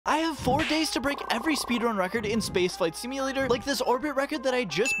I have 4 days to break every speedrun record in Spaceflight Simulator, like this orbit record that I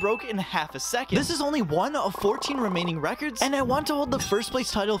just broke in half a second. This is only one of 14 remaining records, and I want to hold the first place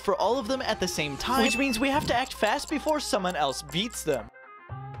title for all of them at the same time, which means we have to act fast before someone else beats them.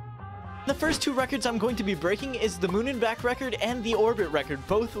 The first 2 records I'm going to be breaking is the moon and back record and the orbit record,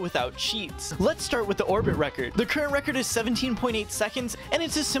 both without cheats. Let's start with the orbit record. The current record is 17.8 seconds, and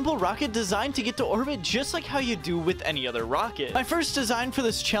it's a simple rocket designed to get to orbit just like how you do with any other rocket. My first design for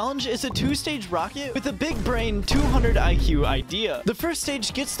this challenge is a 2-stage rocket with a big brain 200 IQ idea. The first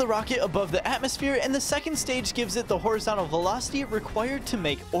stage gets the rocket above the atmosphere, and the second stage gives it the horizontal velocity required to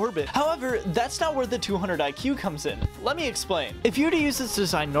make orbit. However, that's not where the 200 IQ comes in. Let me explain. If you were to use this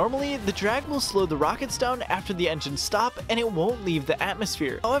design normally, the drag will slow the rockets down after the engines stop, and it won't leave the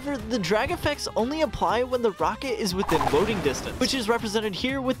atmosphere. However, the drag effects only apply when the rocket is within loading distance, which is represented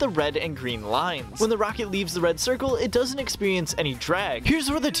here with the red and green lines. When the rocket leaves the red circle, it doesn't experience any drag. Here's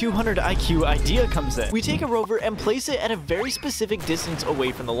where the 200 IQ idea comes in. We take a rover and place it at a very specific distance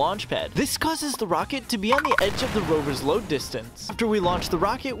away from the launch pad. This causes the rocket to be on the edge of the rover's load distance. After we launch the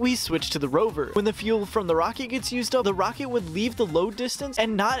rocket, we switch to the rover. When the fuel from the rocket gets used up, the rocket would leave the load distance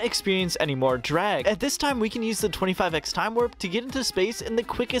and not experience any more drag. At this time, we can use the 25x time warp to get into space in the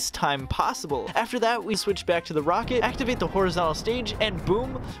quickest time possible. After that, we switch back to the rocket, activate the horizontal stage, and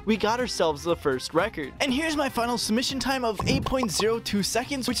boom, we got ourselves the first record. And here's my final submission time of 8.02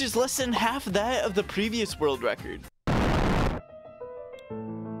 seconds, which is less than half that of the previous world record.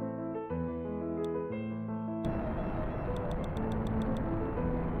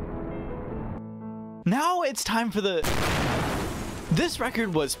 Now it's time for the... This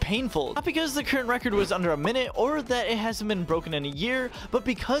record was painful, not because the current record was under a minute or that it hasn't been broken in a year, but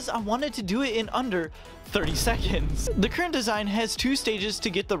because I wanted to do it in under 30 seconds. The current design has 2 stages to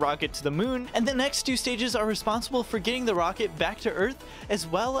get the rocket to the moon, and the next 2 stages are responsible for getting the rocket back to Earth, as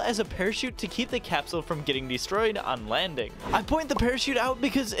well as a parachute to keep the capsule from getting destroyed on landing. I point the parachute out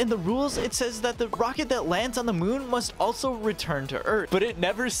because in the rules it says that the rocket that lands on the moon must also return to Earth, but it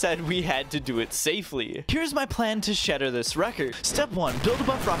never said we had to do it safely. Here's my plan to shatter this record. Step 1, build a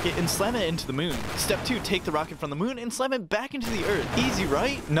buff rocket and slam it into the moon. Step 2, take the rocket from the moon and slam it back into the Earth. Easy,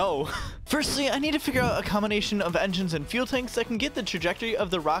 right? No. Firstly, I need to figure out a combination of engines and fuel tanks that can get the trajectory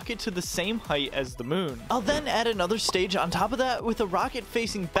of the rocket to the same height as the moon. I'll then add another stage on top of that with a rocket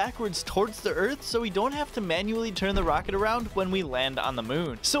facing backwards towards the Earth so we don't have to manually turn the rocket around when we land on the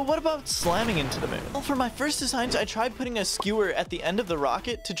moon. So what about slamming into the moon? Well, for my first designs, I tried putting a skewer at the end of the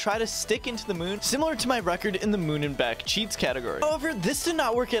rocket to try to stick into the moon, similar to my record in the moon and back cheats category. However, this did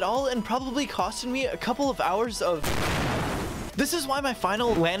not work at all and probably costed me a couple of hours of... This is why my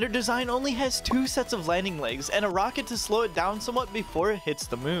final lander design only has 2 sets of landing legs and a rocket to slow it down somewhat before it hits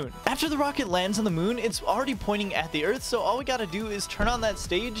the moon. After the rocket lands on the moon, it's already pointing at the Earth, so all we gotta do is turn on that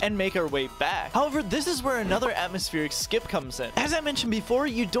stage and make our way back. However, this is where another atmospheric skip comes in. As I mentioned before,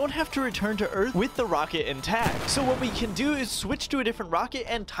 you don't have to return to Earth with the rocket intact. So what we can do is switch to a different rocket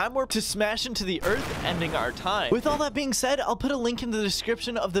and time warp to smash into the Earth, ending our time. With all that being said, I'll put a link in the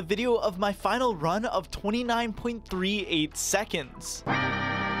description of the video of my final run of 29.38 seconds.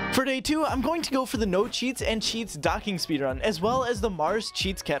 For day 2, I'm going to go for the no cheats and cheats docking speedrun, as well as the Mars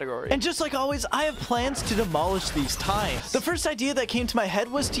cheats category. And just like always, I have plans to demolish these times. The first idea that came to my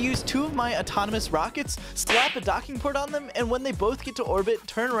head was to use 2 of my autonomous rockets, slap a docking port on them, and when they both get to orbit,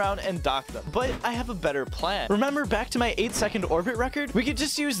 turn around and dock them. But I have a better plan. Remember back to my 8-second orbit record? We could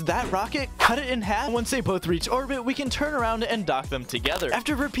just use that rocket, cut it in half, and once they both reach orbit, we can turn around and dock them together.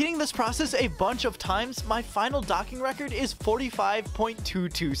 After repeating this process a bunch of times, my final docking record is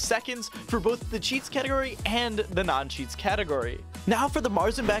 45.22 seconds for both the cheats category and the non-cheats category. Now for the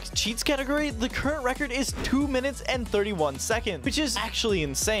Mars and Back cheats category, the current record is 2 minutes and 31 seconds, which is actually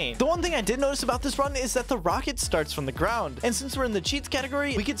insane. The one thing I did notice about this run is that the rocket starts from the ground, and since we're in the cheats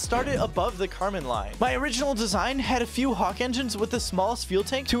category, we could start it above the Kármán line. My original design had a few Hawk engines with the smallest fuel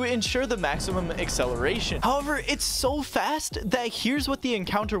tank to ensure the maximum acceleration. However, it's so fast that here's what the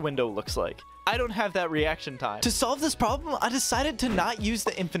encounter window looks like. I don't have that reaction time. To solve this problem, I decided to not use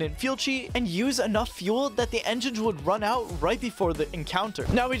the infinite fuel cheat and use enough fuel that the engines would run out right before the encounter.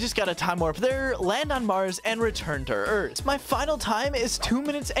 Now we just gotta time warp there, land on Mars, and return to Earth. My final time is 2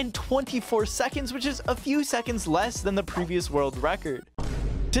 minutes and 24 seconds, which is a few seconds less than the previous world record.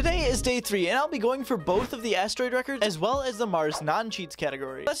 Today is day 3, and I'll be going for both of the asteroid records as well as the Mars non-cheats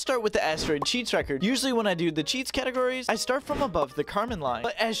category. Let's start with the asteroid cheats record. Usually when I do the cheats categories, I start from above the Kármán line.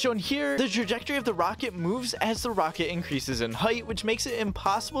 But as shown here, the trajectory of the rocket moves as the rocket increases in height, which makes it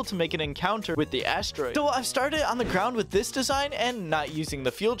impossible to make an encounter with the asteroid. So I've started on the ground with this design and not using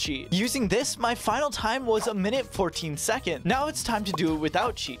the fuel cheat. Using this, my final time was 1 minute 14 seconds. Now it's time to do it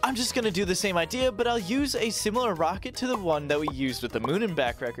without cheat. I'm just gonna do the same idea, but I'll use a similar rocket to the one that we used with the moon and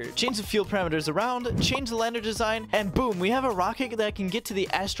back record. Change the fuel parameters around, change the lander design, and boom, we have a rocket that can get to the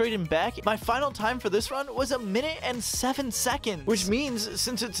asteroid and back. My final time for this run was 1 minute and 7 seconds, which means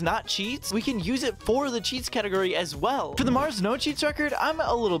since it's not cheats, we can use it for the cheats category as well. For the Mars no cheats record, I'm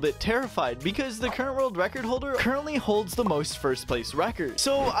a little bit terrified because the current world record holder currently holds the most first place records.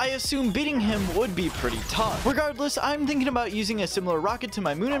 So I assume beating him would be pretty tough. Regardless, I'm thinking about using a similar rocket to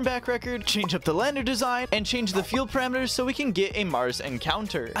my moon and back record, change up the lander design, and change the fuel parameters so we can get a Mars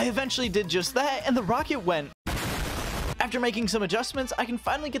encounter. I eventually did just that, and the rocket went. After making some adjustments, I can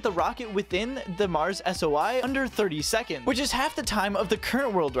finally get the rocket within the Mars SOI under 30 seconds, which is half the time of the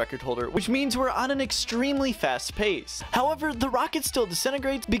current world record holder, which means we're on an extremely fast pace. However, the rocket still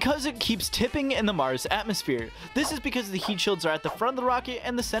disintegrates because it keeps tipping in the Mars atmosphere. This is because the heat shields are at the front of the rocket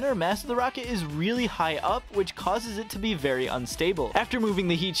and the center of mass of the rocket is really high up, which causes it to be very unstable. After moving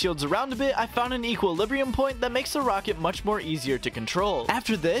the heat shields around a bit, I found an equilibrium point that makes the rocket much more easier to control.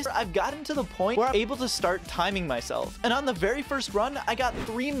 After this, I've gotten to the point where I'm able to start timing myself. And on the very first run, I got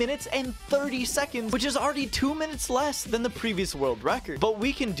 3 minutes and 30 seconds, which is already 2 minutes less than the previous world record. But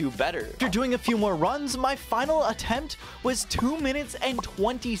we can do better. After doing a few more runs, my final attempt was 2 minutes and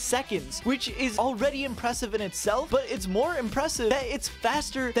 20 seconds, which is already impressive in itself, but it's more impressive that it's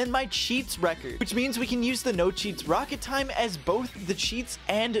faster than my cheats record, which means we can use the no cheats rocket time as both the cheats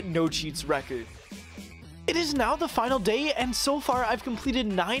and no cheats record. It is now the final day, and so far I've completed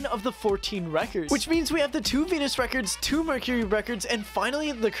 9 of the 14 records, which means we have the 2 Venus records, 2 Mercury records, and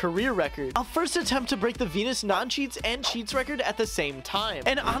finally the career record. I'll first attempt to break the Venus non-cheats and cheats record at the same time,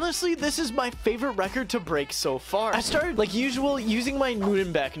 and honestly, this is my favorite record to break so far. I started, like usual, using my moon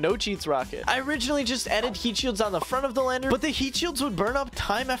and back no cheats rocket. I originally just added heat shields on the front of the lander, but the heat shields would burn up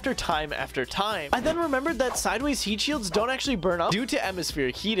time after time after time. I then remembered that sideways heat shields don't actually burn up due to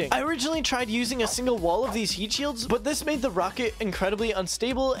atmospheric heating. I originally tried using a single wall of these heat shields, but this made the rocket incredibly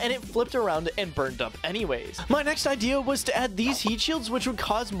unstable and it flipped around and burned up anyways. My next idea was to add these heat shields, which would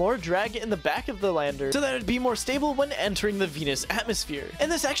cause more drag in the back of the lander so that it would be more stable when entering the Venus atmosphere.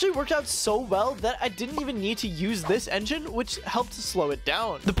 And this actually worked out so well that I didn't even need to use this engine, which helped to slow it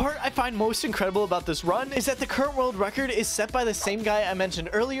down. The part I find most incredible about this run is that the current world record is set by the same guy I mentioned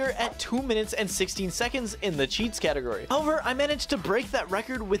earlier at 2 minutes and 16 seconds in the cheats category. However, I managed to break that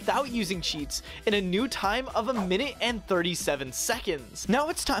record without using cheats in a new time of 1 minute and 37 seconds. Now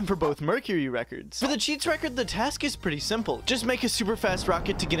it's time for both Mercury records. For the cheats record, the task is pretty simple. Just make a super fast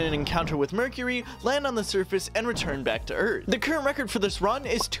rocket to get an encounter with Mercury, land on the surface, and return back to Earth. The current record for this run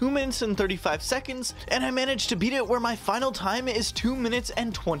is 2 minutes and 35 seconds, and I managed to beat it where my final time is 2 minutes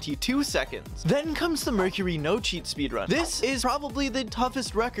and 22 seconds. Then comes the Mercury no cheat speedrun. This is probably the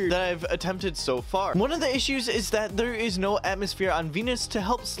toughest record that I've attempted so far. One of the issues is that there is no atmosphere on Venus to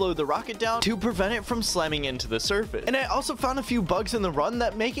help slow the rocket down to prevent it from slamming into the surface. And I also found a few bugs in the run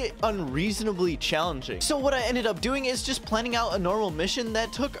that make it unreasonably challenging. So what I ended up doing is just planning out a normal mission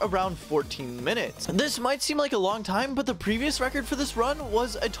that took around 14 minutes. This might seem like a long time, but the previous record for this run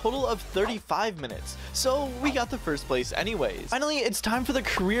was a total of 35 minutes. So we got the first place anyways. Finally, it's time for the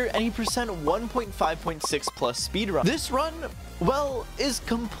career any percent 1.5.6 plus speedrun. This run, well, is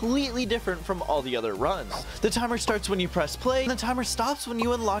completely different from all the other runs. The timer starts when you press play, and the timer stops when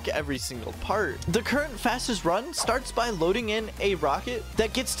you unlock every single part. The current fastest run starts by loading in a rocket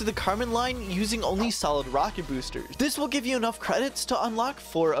that gets to the Kármán line using only solid rocket boosters. This will give you enough credits to unlock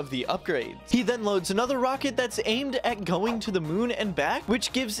 4 of the upgrades. He then loads another rocket that's aimed at going to the moon and back,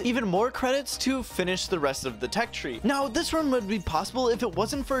 which gives even more credits to finish the rest of the tech tree. Now, this run would be possible if it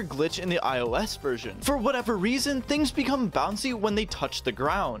wasn't for a glitch in the iOS version. For whatever reason, things become bouncy when they touch the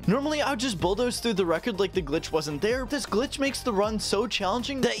ground. Normally, I would just bulldoze through the record like the glitch wasn't there. This glitch makes the run so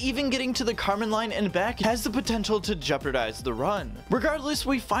challenging that even getting to the Kármán line and back has the potential to jeopardize the run. Regardless,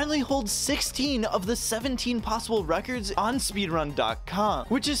 we finally hold 16 of the 17 possible records on speedrun.com,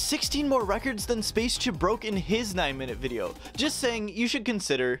 which is 16 more records than Spaceship broke in his 9-minute video. Just saying, you should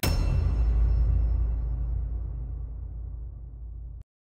consider